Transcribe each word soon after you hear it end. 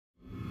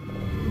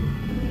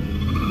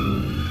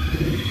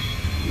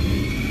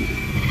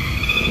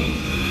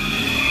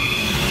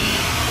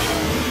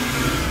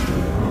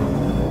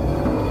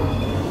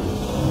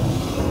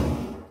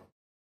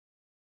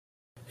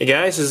Hey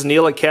guys, this is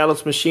Neil at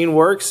Catalyst Machine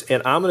Works,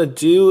 and I'm going to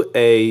do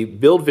a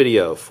build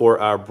video for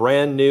our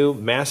brand new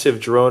Massive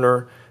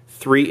Droner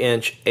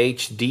 3-inch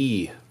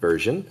HD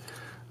version.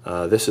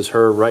 This is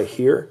her right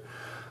here.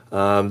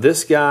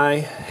 This guy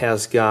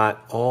has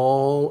got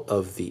all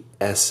of the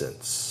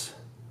essence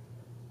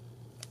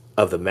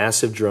of the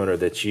Massive Droner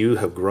that you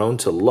have grown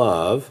to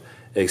love,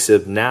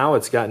 except now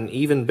it's gotten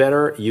even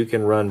better. You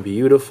can run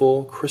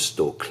beautiful,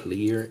 crystal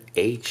clear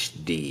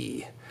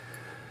HD.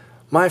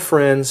 My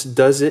friends,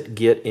 does it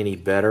get any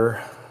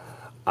better?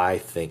 I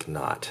think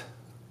not.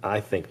 I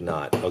think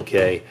not,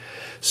 okay?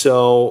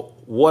 So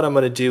what I'm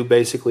going to do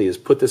basically is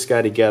put this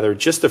guy together,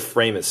 just the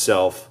frame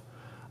itself.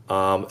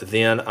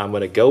 Then I'm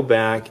going to go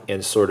back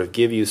and sort of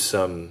give you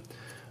some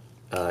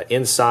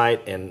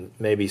insight and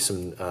maybe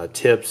some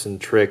tips and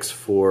tricks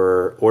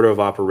for order of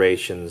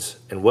operations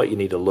and what you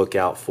need to look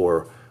out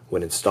for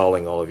when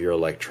installing all of your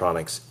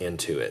electronics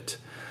into it.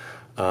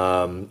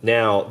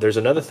 Now, there's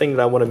another thing that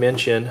I want to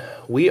mention.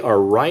 We are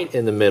right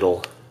in the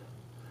middle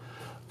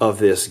of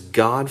this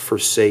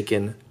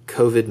godforsaken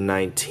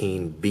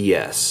COVID-19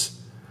 BS.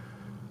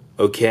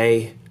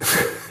 Okay?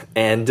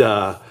 And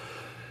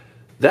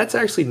that's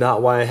actually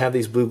not why I have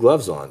these blue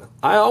gloves on.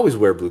 I always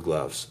wear blue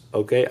gloves.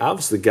 Okay? I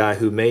was the guy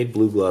who made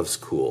blue gloves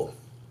cool.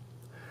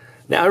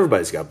 Now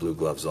everybody's got blue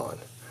gloves on.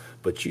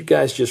 But you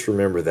guys just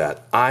remember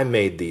that. I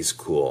made these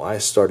cool. I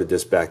started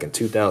this back in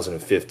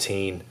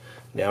 2015.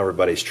 Now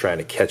everybody's trying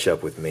to catch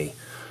up with me.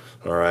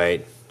 All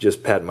right,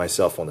 just patting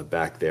myself on the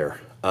back there.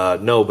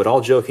 No, but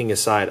all joking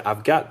aside,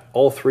 I've got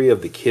all three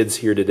of the kids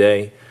here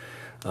today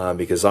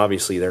because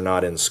obviously they're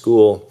not in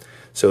school.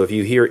 So if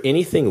you hear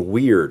anything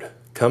weird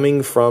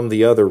coming from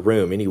the other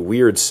room, any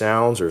weird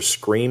sounds or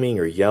screaming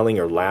or yelling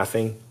or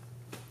laughing,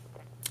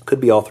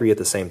 could be all three at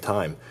the same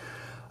time.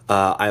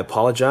 I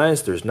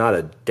apologize. There's not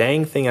a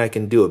dang thing I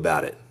can do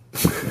about it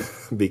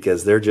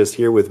because they're just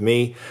here with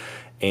me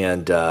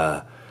and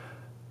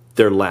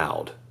they're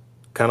loud,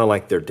 kind of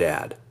like their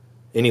dad.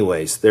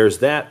 Anyways, there's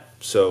that.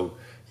 So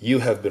you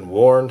have been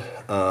warned.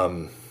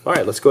 All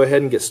right, let's go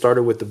ahead and get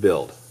started with the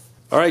build.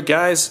 All right,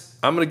 guys,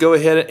 I'm going to go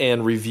ahead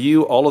and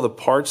review all of the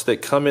parts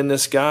that come in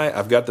this guy.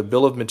 I've got the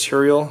bill of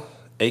material,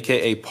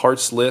 aka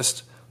parts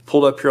list,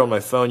 pulled up here on my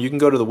phone. You can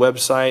go to the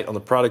website on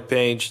the product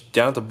page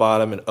down at the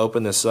bottom and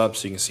open this up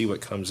so you can see what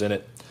comes in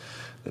it.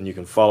 And you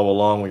can follow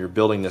along when you're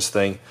building this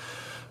thing.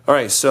 All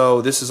right,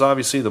 so this is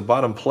obviously the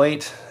bottom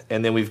plate.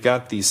 And then we've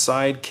got these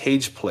side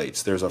cage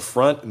plates. There's a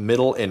front,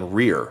 middle, and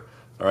rear.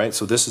 All right,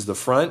 so this is the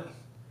front,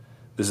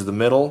 this is the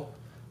middle,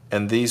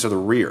 and these are the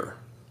rear.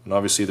 And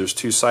obviously there's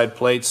two side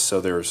plates, so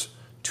there's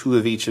two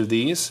of each of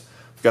these.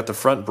 We've got the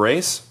front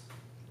brace.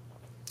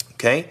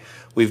 Okay,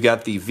 we've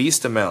got the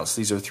Vista mounts.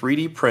 These are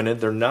 3D printed.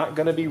 They're not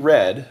going to be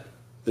red.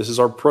 This is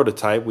our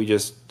prototype. We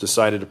just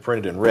decided to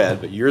print it in red,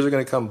 but yours are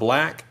going to come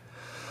black.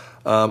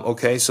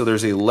 Okay, so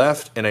there's a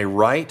left and a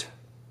right.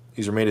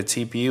 These are made of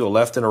TPU, a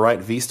left and a right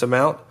Vista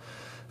mount.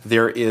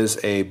 There is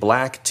a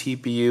black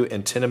TPU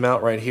antenna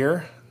mount right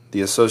here, the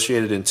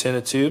associated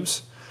antenna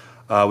tubes.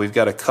 We've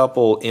got a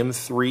couple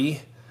M3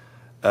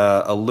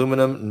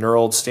 aluminum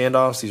knurled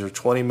standoffs. These are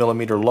 20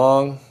 millimeter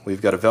long. We've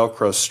got a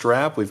Velcro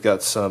strap. We've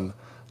got some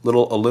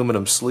little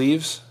aluminum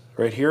sleeves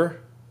right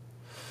here.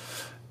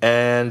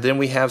 And then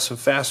we have some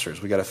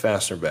fasteners. We got a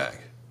fastener bag.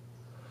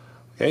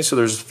 Okay, so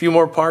there's a few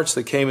more parts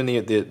that came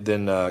in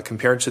than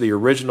compared to the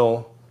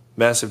original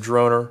Massive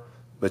Droner,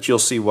 but you'll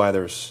see why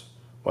there's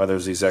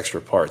these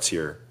extra parts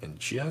here in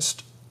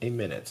just a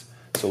minute.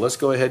 So let's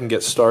go ahead and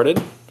get started.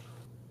 All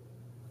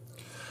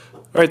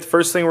right, the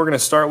first thing we're going to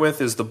start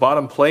with is the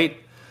bottom plate,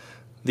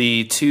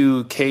 the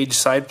two cage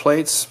side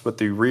plates with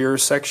the rear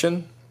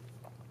section,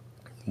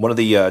 one of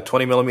the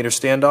 20 millimeter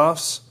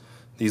standoffs,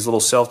 these little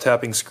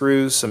self-tapping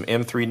screws, some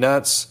M3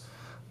 nuts.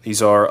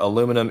 These are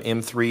aluminum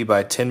M3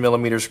 by 10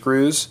 millimeter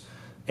screws,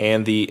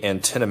 and the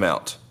antenna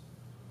mount.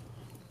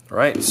 All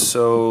right,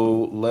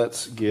 so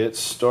let's get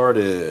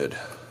started.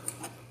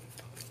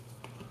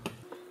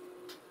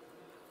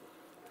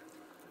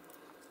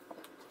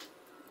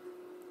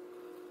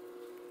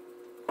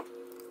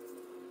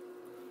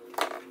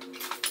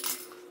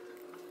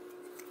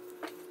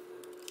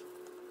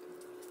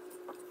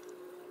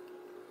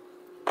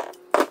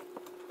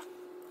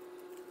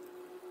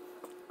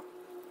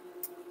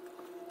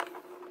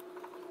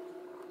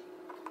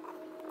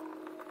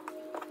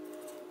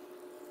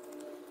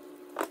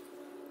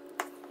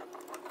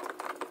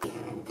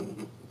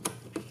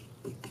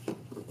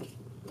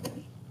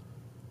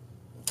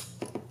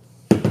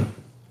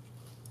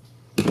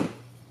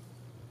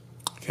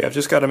 Okay, I've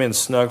just got them in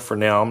snug for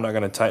now. I'm not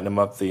going to tighten them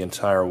up the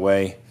entire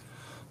way.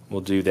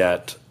 We'll do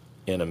that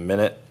in a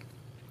minute.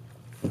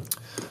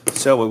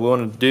 So what we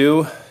want to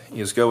do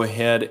is go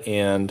ahead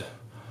and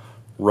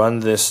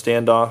run this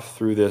standoff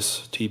through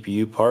this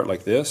TPU part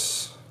like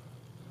this.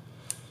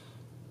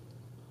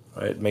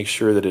 All right, make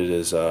sure that it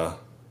is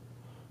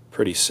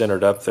pretty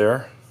centered up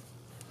there.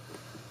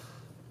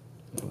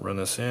 Run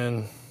this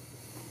in.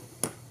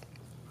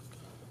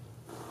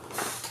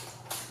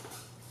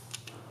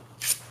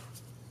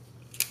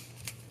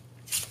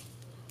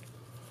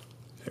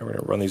 We're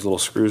going to run these little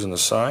screws in the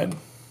side.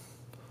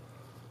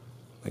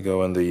 They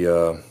go in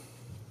the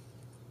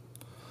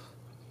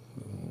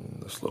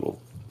this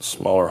little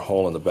smaller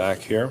hole in the back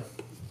here.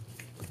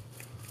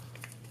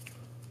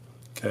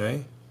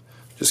 Okay,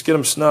 just get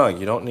them snug.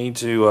 You don't need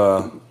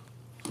to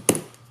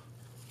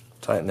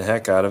tighten the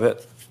heck out of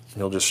it.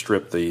 You'll just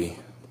strip the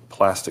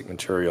plastic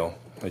material.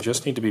 They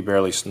just need to be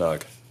barely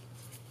snug,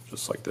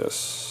 just like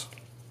this.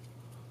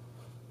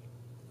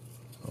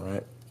 All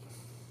right.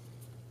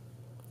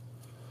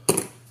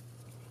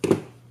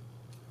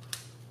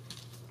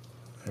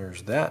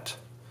 There's that.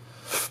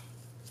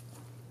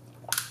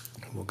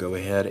 We'll go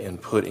ahead and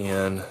put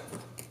in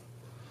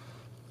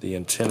the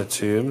antenna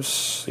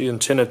tubes. The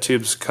antenna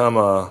tubes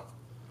come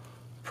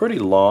pretty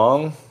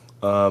long.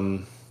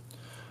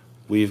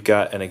 We've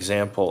got an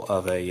example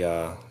of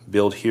a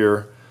build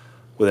here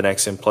with an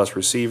XM Plus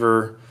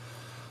receiver,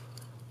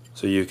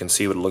 so you can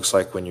see what it looks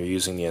like when you're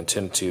using the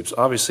antenna tubes.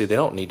 Obviously they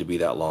don't need to be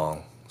that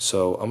long,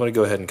 so I'm going to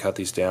go ahead and cut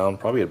these down,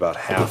 probably about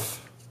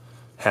half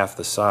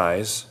the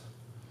size.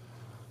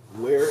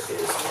 Where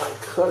is my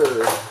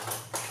cutter?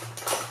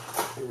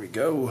 Here we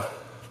go.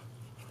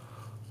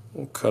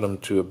 We'll cut them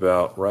to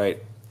about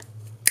right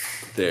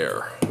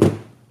there.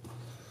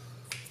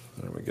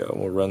 There we go.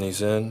 We'll run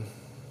these in.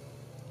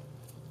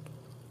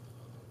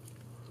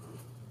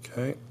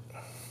 Okay.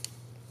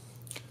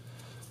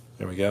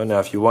 There we go. Now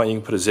if you want, you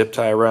can put a zip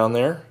tie around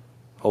there.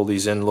 Hold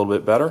these in a little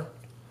bit better.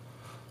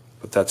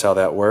 But that's how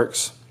that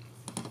works.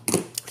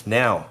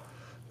 Now,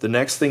 the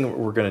next thing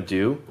we're going to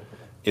do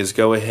is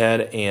go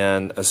ahead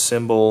and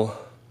assemble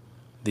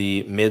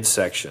the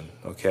midsection.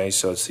 Okay,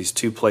 so it's these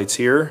two plates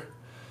here,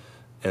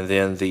 and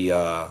then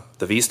the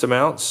Vista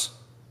mounts,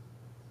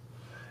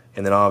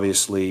 and then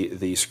obviously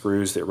the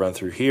screws that run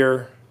through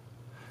here,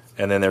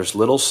 and then there's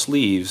little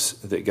sleeves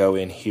that go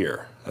in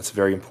here. That's a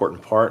very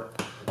important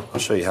part. I'll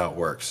show you how it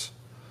works.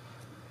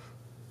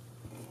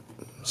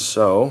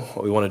 So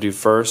what we want to do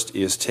first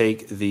is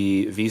take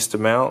the Vista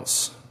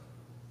mounts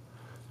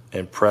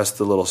and press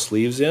the little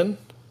sleeves in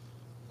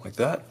like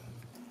that.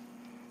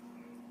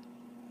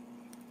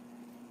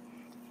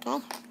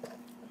 Okay.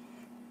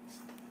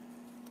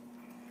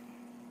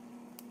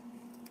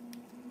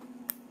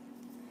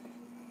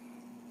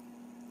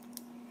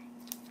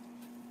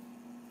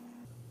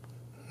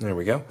 There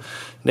we go.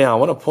 Now I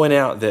want to point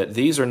out that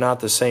these are not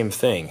the same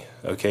thing.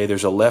 Okay,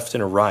 there's a left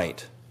and a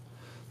right.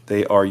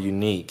 They are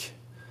unique.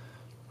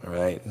 All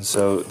right, and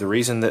so the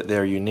reason that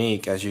they're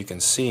unique, as you can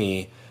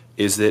see,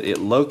 is that it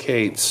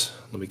locates,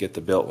 let me get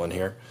the built one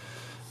here,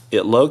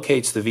 it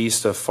locates the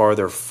Vista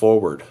farther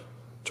forward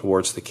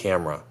towards the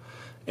camera.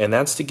 And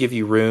that's to give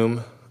you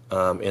room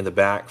in the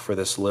back for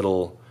this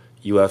little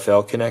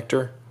UFL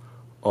connector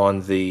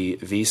on the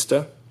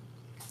Vista.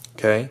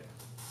 Okay,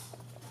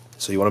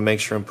 so you want to make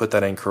sure and put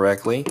that in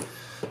correctly.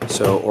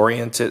 So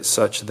orient it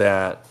such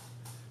that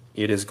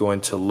it is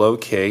going to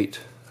locate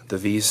the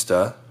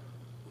Vista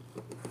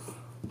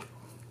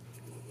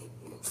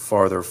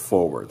farther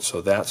forward.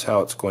 So that's how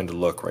it's going to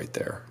look right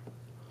there.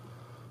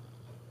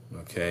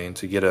 Okay, and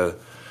to get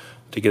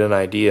an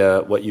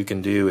idea, what you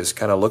can do is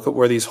kind of look at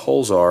where these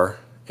holes are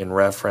in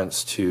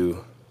reference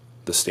to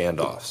the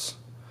standoffs.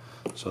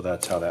 So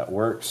that's how that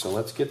works. So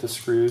let's get the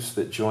screws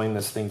that join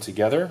this thing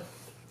together.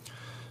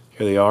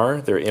 Here they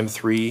are. They're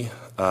M3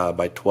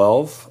 by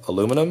 12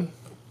 aluminum.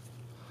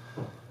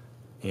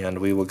 And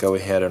we will go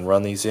ahead and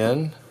run these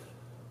in.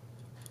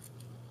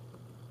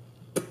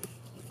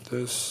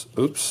 This,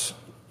 oops.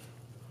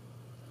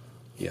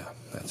 Yeah,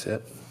 that's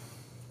it.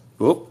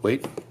 Oh,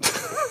 wait.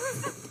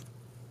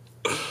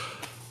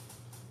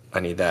 I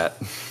need that.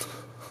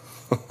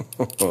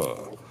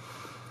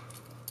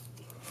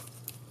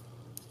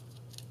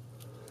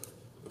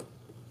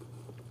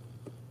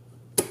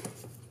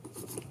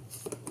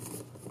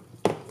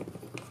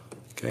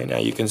 Okay, now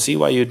you can see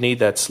why you'd need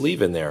that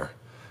sleeve in there.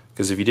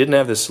 Because if you didn't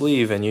have the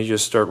sleeve and you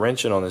just start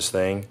wrenching on this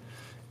thing,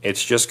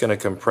 it's just going to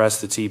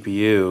compress the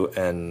TPU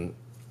and,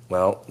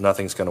 well,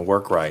 nothing's going to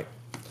work right.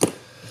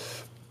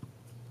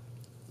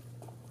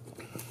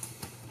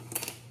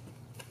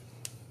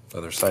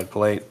 Other side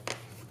plate.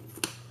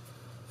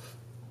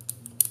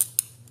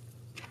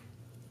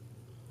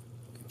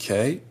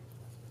 Okay,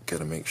 got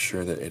to make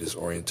sure that it is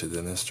oriented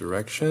in this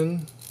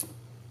direction.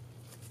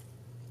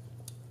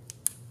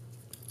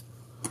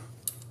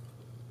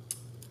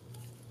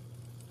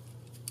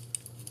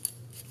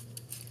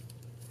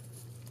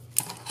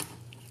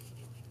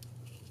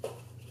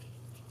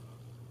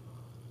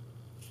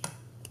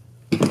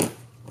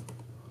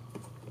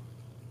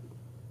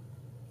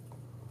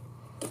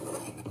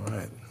 All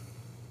right,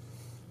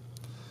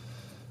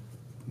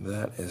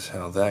 that is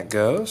how that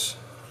goes.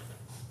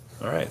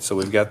 All right, so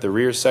we've got the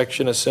rear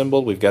section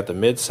assembled, we've got the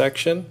mid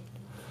section.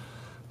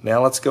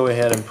 Now let's go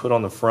ahead and put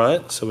on the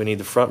front. So we need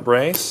the front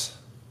brace,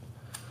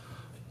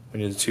 we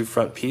need the two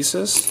front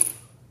pieces,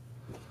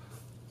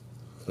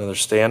 another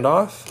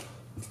standoff.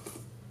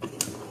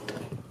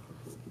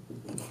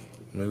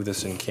 Move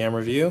this in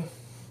camera view.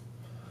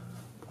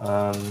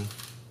 Couple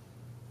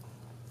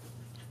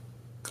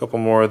couple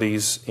more of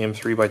these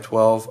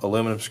M3x12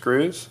 aluminum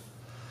screws,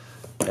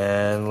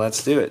 and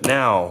let's do it.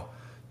 Now,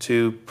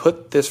 to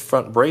put this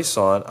front brace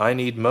on, I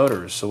need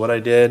motors. So what I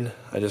did,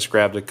 I just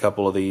grabbed a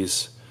couple of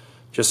these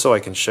just so I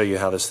can show you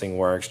how this thing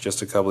works.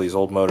 Just a couple of these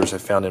old motors I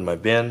found in my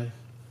bin.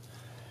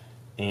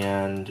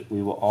 And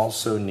we will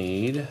also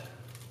need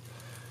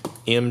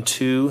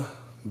M2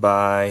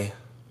 by,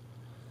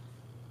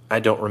 I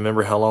don't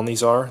remember how long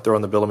these are. They're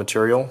on the bill of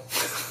material.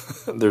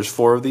 There's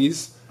 4 of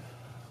these.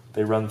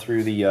 They run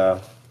through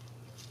the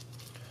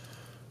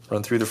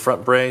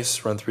front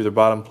brace, run through the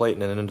bottom plate,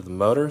 and then into the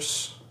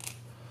motors.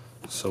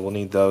 So we'll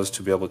need those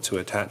to be able to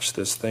attach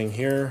this thing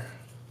here.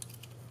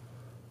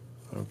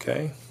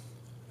 Okay.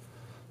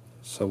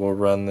 So we'll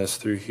run this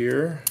through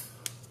here.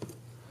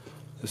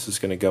 This is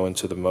going to go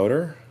into the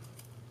motor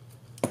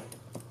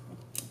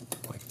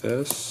like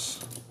this.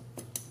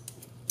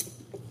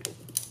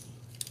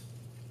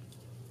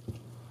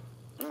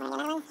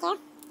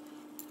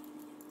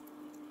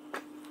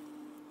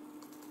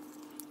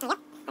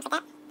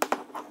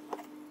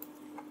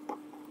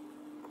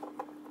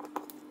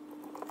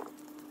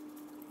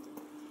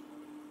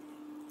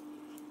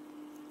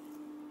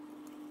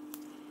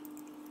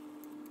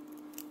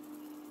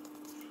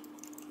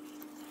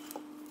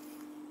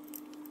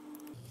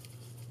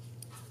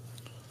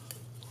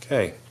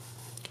 Okay,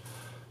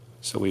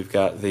 so we've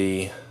got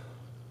the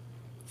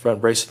front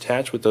brace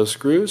attached with those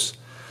screws.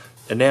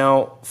 And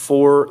now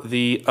for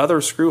the other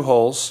screw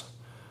holes,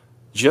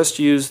 just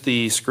use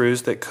the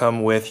screws that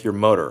come with your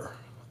motor.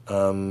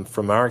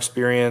 From our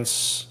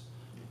experience,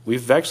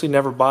 we've actually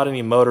never bought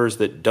any motors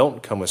that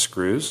don't come with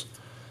screws,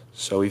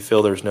 so we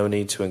feel there's no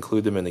need to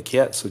include them in the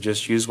kit. So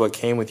just use what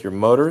came with your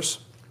motors,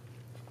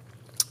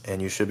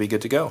 and you should be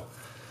good to go.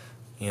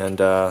 And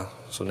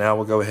so now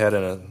we'll go ahead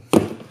and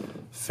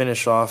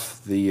finish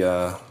off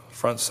the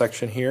front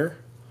section here.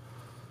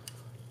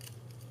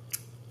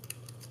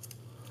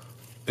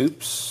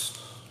 Oops.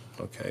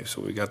 Okay,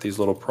 so we got these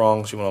little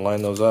prongs. You want to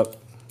line those up.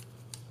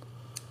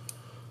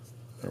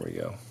 There we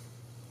go.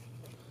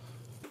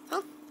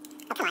 Oh,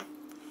 come on.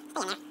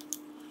 Stay in there.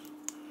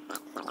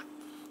 Right, here we go.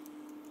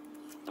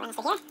 You run this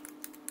to here.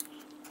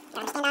 You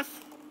run the stand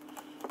off.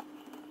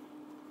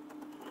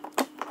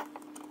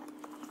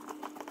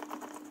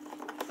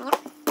 Yep.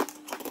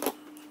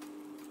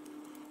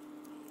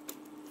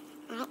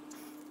 Alright.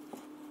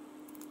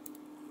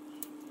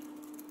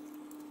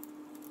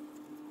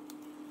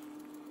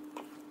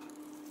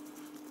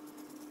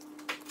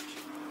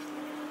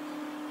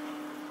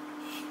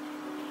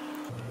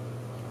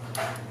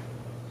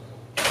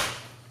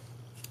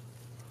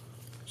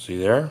 See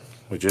there?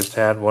 We just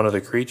had one of the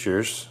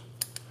creatures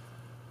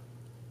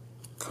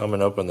come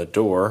and open the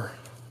door,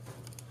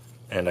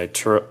 and I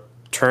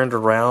turned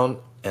around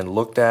and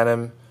looked at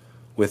him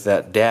with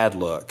that dad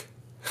look,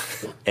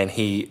 and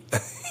he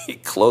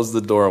closed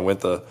the door and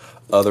went the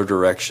other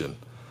direction.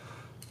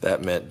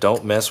 That meant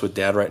don't mess with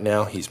Dad right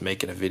now, he's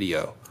making a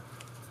video.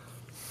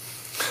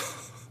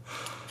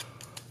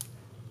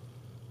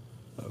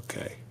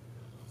 Okay.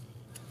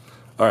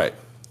 Alright,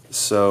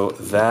 so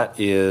that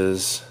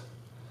is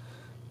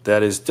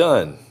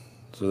done.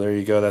 So there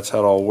you go, that's how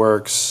it all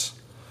works.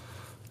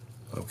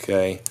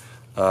 Okay.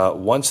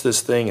 Once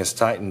this thing is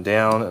tightened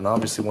down, and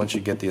obviously once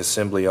you get the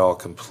assembly all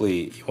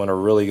complete, you want to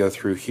really go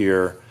through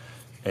here,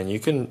 and you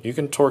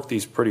can torque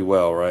these pretty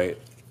well, right?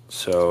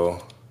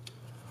 So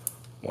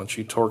once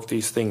you torque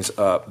these things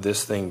up,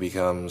 this thing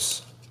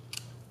becomes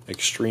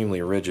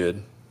extremely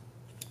rigid.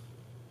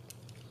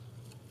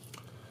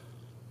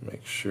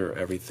 Make sure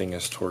everything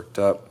is torqued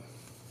up.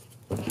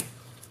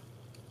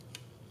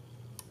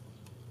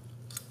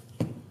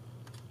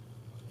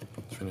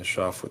 Finish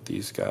off with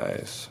these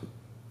guys.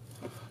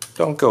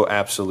 Don't go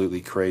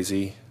absolutely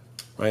crazy,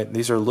 right?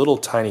 These are little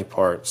tiny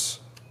parts.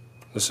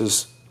 This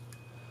is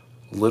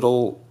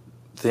little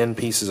thin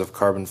pieces of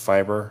carbon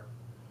fiber.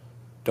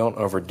 Don't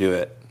overdo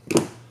it.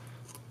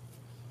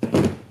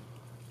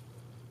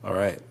 All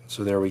right,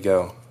 so there we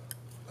go.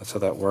 That's how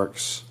that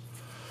works.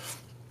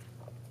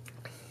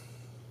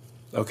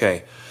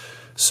 Okay,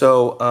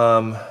 so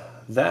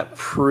that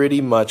pretty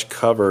much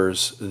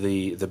covers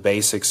the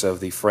basics of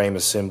the frame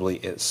assembly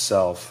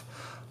itself.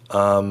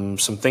 Some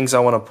things I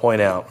want to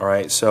point out. All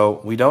right,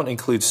 so we don't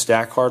include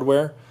stack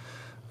hardware.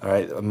 All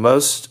right,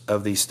 most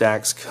of these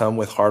stacks come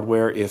with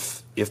hardware.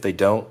 If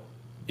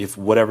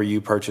whatever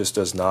you purchase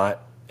does not,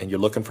 and you're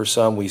looking for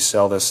some, we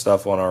sell this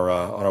stuff on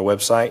our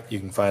website. You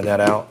can find that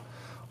out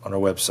on our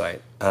website.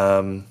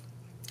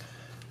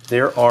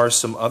 There are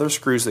some other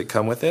screws that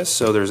come with this.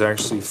 So there's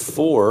actually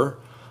 4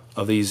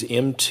 of these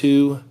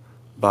M2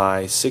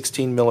 by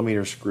 16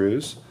 millimeter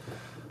screws.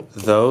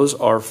 Those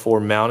are for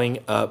mounting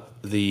up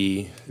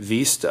the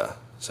Vista.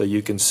 So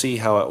you can see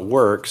how it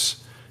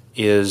works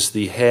is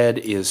the head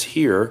is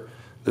here,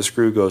 the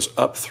screw goes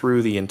up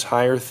through the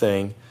entire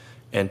thing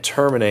and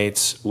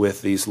terminates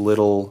with these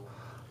little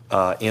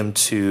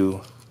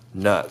M2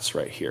 nuts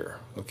right here.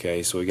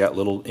 Okay, so we got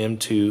little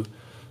M2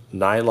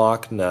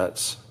 nylock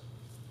nuts.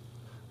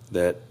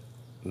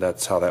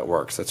 That's how that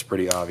works. That's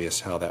pretty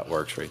obvious how that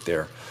works right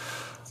there.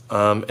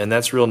 And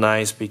that's real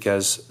nice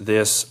because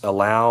this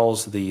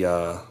allows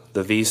the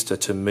Vista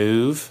to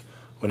move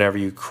whenever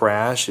you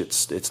crash.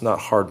 It's not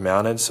hard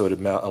mounted, so it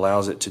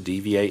allows it to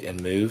deviate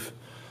and move.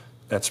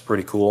 That's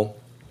pretty cool.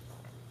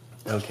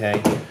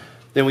 Okay,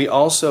 then we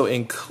also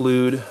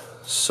include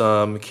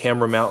some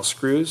camera mount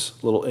screws,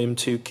 little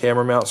M2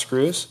 camera mount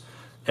screws,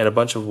 and a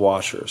bunch of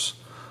washers.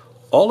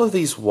 All of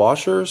these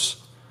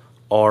washers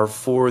are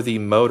for the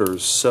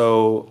motors.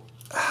 So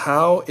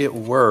how it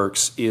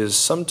works is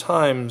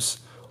sometimes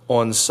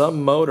on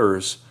some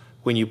motors,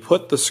 when you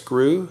put the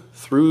screw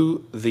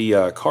through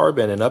the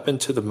carbon and up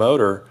into the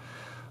motor,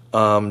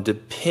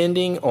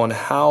 depending on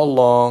how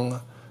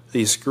long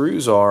these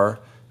screws are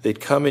that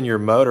come in your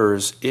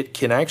motors, it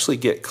can actually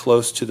get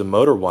close to the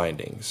motor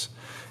windings.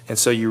 And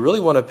so you really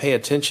want to pay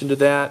attention to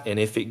that. And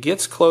if it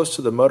gets close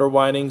to the motor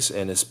windings,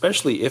 and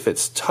especially if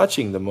it's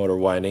touching the motor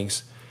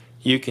windings,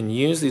 you can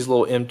use these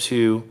little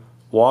M2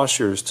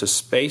 washers to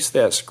space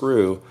that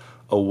screw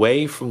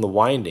away from the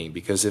winding,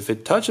 because if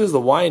it touches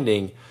the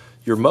winding,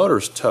 your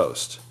motor's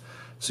toast.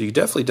 So you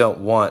definitely don't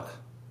want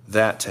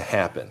that to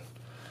happen.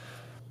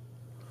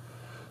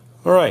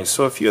 All right,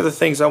 so a few of the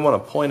things I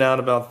want to point out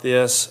about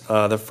this.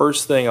 The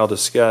first thing I'll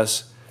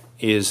discuss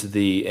is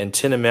the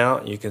antenna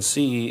mount. You can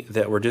see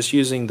that we're just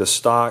using the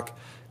stock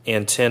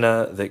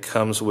antenna that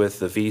comes with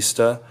the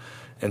Vista.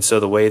 And so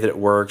the way that it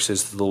works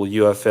is the little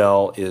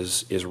UFL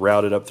is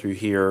routed up through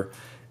here,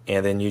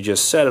 and then you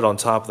just set it on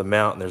top of the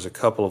mount, and there's a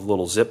couple of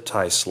little zip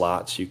tie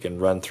slots you can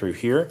run through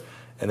here.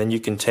 And then you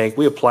can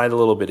we applied a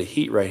little bit of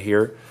heat right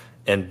here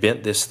and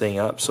bent this thing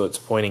up so it's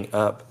pointing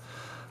up.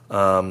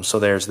 So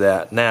there's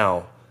that.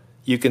 Now,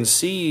 you can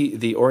see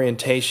the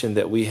orientation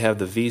that we have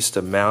the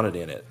Vista mounted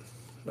in it.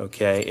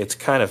 Okay, it's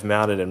kind of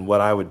mounted in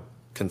what I would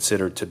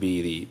consider to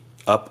be the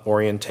up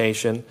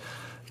orientation.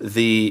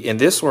 In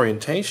this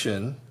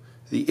orientation,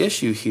 the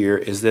issue here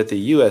is that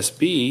the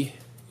USB,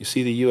 you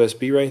see the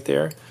USB right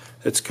there?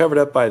 It's covered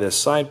up by this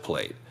side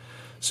plate.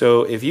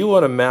 So if you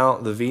want to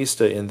mount the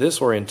Vista in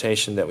this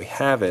orientation that we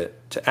have it,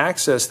 to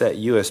access that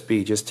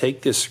USB, just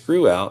take this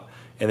screw out,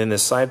 and then the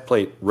side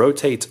plate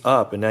rotates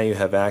up, and now you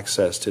have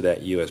access to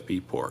that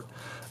USB port.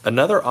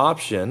 Another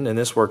option, and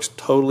this works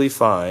totally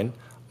fine,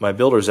 my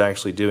builder's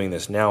actually doing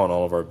this now on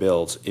all of our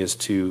builds, is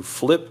to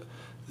flip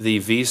the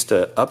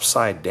Vista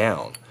upside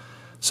down.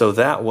 So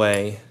that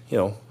way,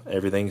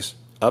 everything's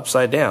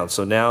upside down.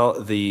 So now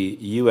the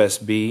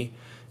USB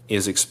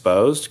is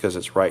exposed because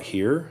it's right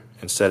here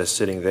instead of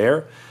sitting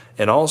there.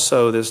 And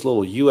also this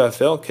little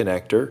UFL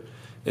connector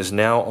is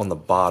now on the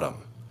bottom.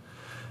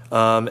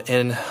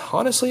 And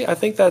honestly, I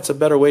think that's a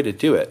better way to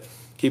do it.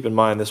 Keep in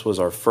mind this was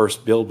our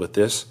first build with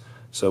this,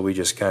 so we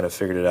just kind of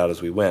figured it out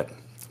as we went.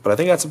 But I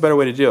think that's a better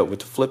way to do it,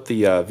 to flip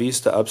the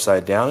Vista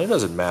upside down. It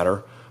doesn't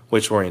matter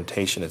which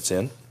orientation it's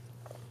in.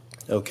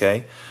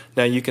 Okay,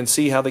 now you can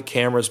see how the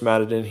camera's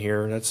mounted in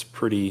here. That's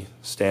pretty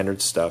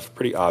standard stuff,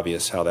 pretty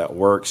obvious how that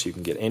works. You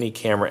can get any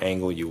camera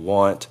angle you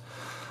want.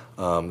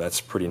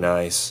 That's pretty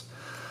nice.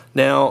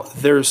 Now,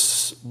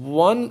 there's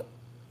one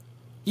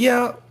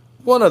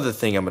other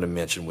thing I'm going to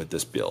mention with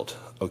this build,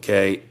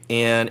 okay,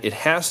 and it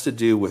has to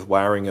do with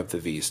wiring of the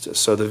Vista.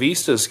 So the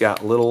Vista's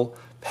got little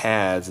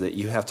pads that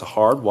you have to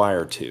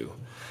hardwire to,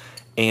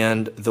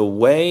 and the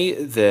way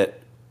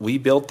that we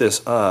built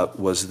this up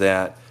was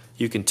that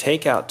you can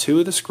take out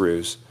 2 of the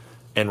screws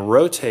and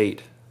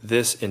rotate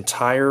this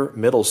entire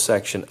middle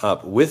section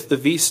up with the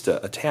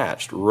Vista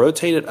attached.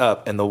 Rotate it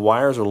up, and the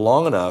wires are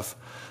long enough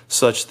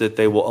such that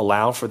they will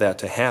allow for that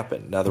to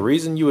happen. Now, the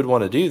reason you would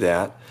want to do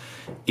that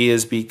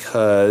is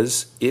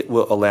because it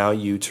will allow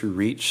you to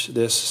reach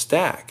this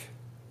stack,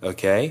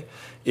 okay?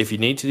 If you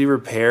need to do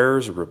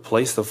repairs or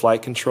replace the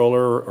flight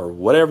controller or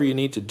whatever you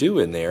need to do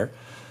in there,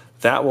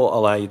 that will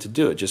allow you to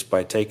do it just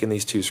by taking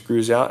these 2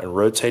 screws out and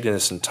rotating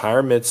this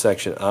entire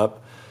midsection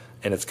up,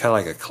 and it's kind of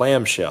like a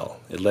clamshell.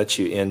 It lets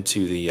you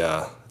into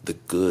the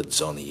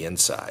goods on the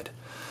inside.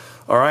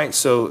 All right,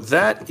 so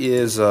that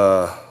is,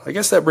 I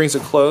guess that brings a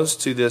close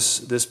to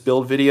this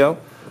build video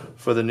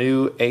for the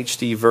new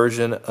HD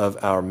version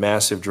of our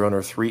massive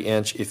Droner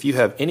 3-inch. If you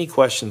have any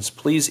questions,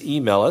 please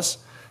email us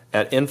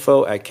at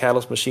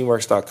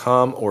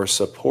info@catalystmachineworks.com or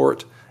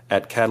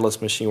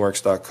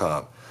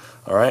support@catalystmachineworks.com.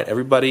 All right,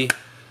 everybody,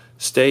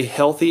 stay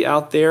healthy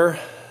out there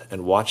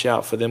and watch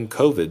out for them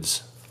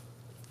COVIDs.